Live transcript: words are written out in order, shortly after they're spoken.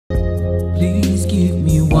Please give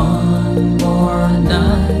me one more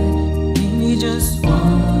night. Give me just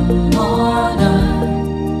one more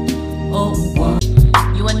night. Oh, one.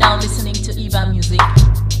 You are now listening to IBA-Music.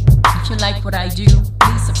 If you like what I do,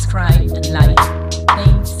 please subscribe and like.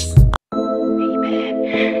 Thanks.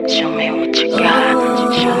 Baby, show me what you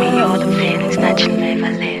got. Show me all the feelings that you never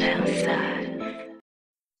let outside.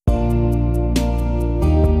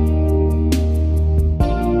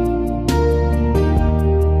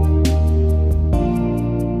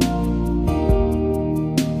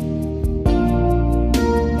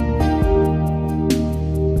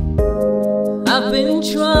 I've been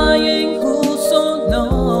trying for so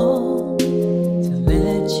long to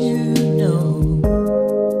let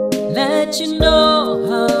you know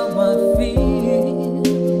how I feel.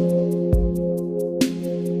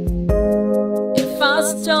 If I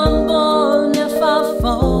stumble, if I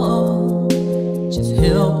fall, just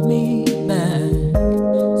help me back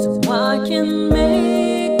so I can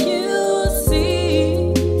make you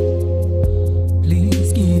see.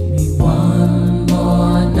 Please give me one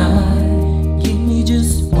more night. Give me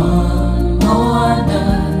just one more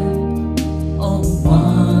night. Oh,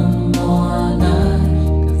 one more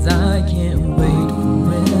night, 'cause I can't wait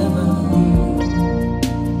forever.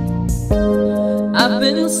 I've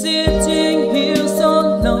been sitting here so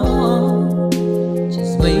long,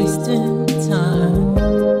 just wasting time,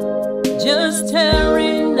 just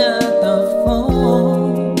staring at the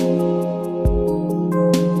phone.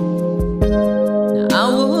 Now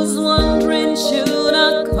I was wondering, should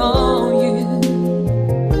I call you?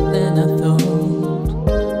 Then I thought,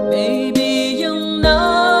 maybe you're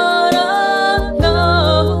not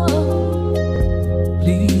alone.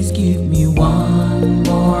 Please give me one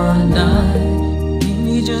more night. Give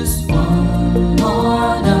me just one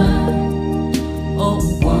more night. Oh,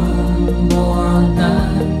 one more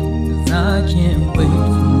night, 'cause I can't wait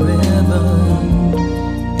forever.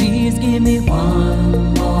 Please give me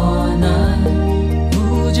one more night.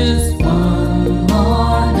 Ooh, just one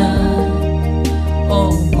more night.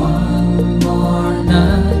 Oh, one more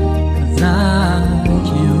night, 'cause I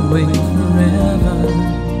can't wait forever.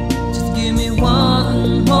 Just give me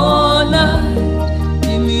one more night.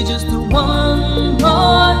 Give me just one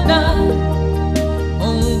more night.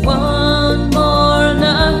 Oh, one more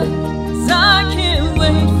night, 'cause I can't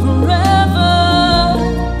wait forever.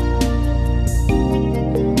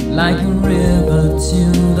 Like a river to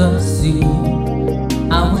the sea,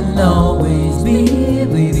 I will always be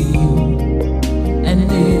with you. And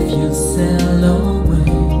if you sail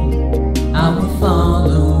away, I will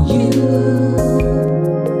follow you.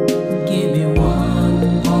 Give me one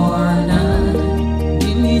more night.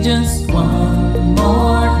 Give me just one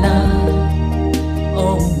more night.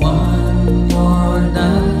 Oh, one more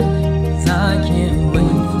night, 'cause I can't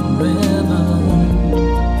wait forever.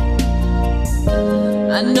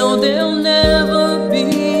 I know there'll never be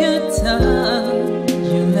a time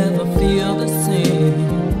you'll never feel the same,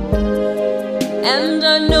 and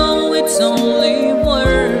I know it's only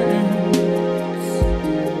words.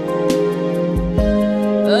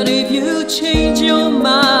 But if you change your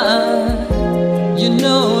mind, you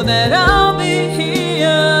know that